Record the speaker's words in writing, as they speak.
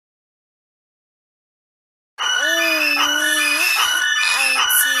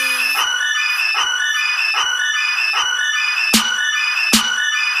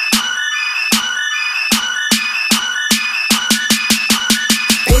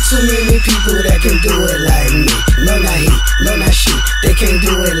too many people that can do it like me. No, not he, no, not she. They can't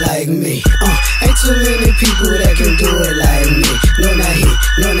do it like me. Ain't too many people that can do it like me. No, not he,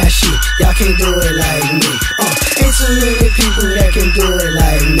 no, not she. Y'all can't do it like me. Ain't too many people that can do it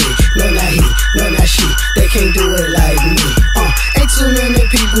like me. No, not he, no, not she. They can't do it like me. Ain't too many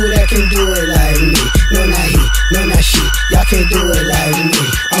people that can do it like me. No, not he, no, not she. Y'all can't do it like me.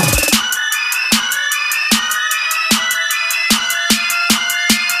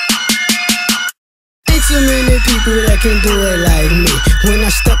 Too many people that can do it like me. When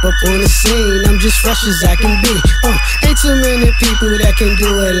I step up on the scene, I'm just fresh as I can be. Ain't too many people that can do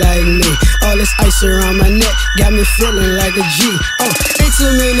it like me. All this ice around my neck got me feeling like a G. Ain't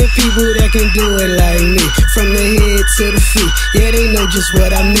too many people that can do it like me. From the head to the feet, yeah, they know just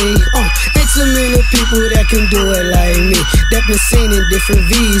what I mean. Ain't too many people that can do it like me. That been seen in different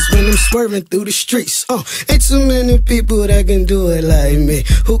V's when I'm swerving through the streets. Ain't too many people that can do it like me.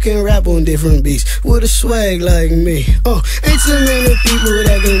 Who can rap on different beats with a swag like me. Ain't too many people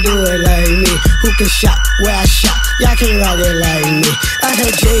that can do it like me. Who can shop where I shop? Y'all can't rock it like me. I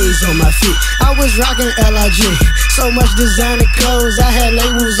had J's on my feet, I was rocking LRG. So much designer clothes, I had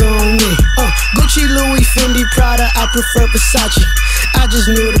labels on me. Gucci, Louis, Fendi, Prada, I prefer Versace. I just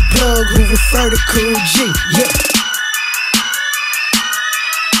knew the plug who referred to Cool G. Yeah.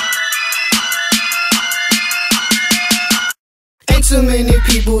 Too many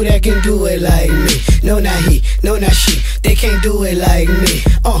people that can do it like me. No, not he, no, not she. They can't do it like me.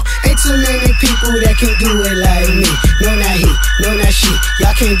 Ain't too many people that can do it like me. No, not he, no, not she.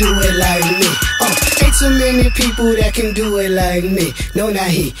 Y'all can't do it like me. Ain't too many people that can do it like me. No, not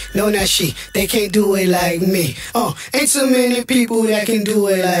he, no, not she. They can't do it like me. Ain't too many people that can do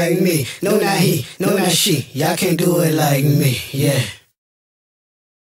it like me. No, not he, no, not she. Y'all can't do it like me. Yeah.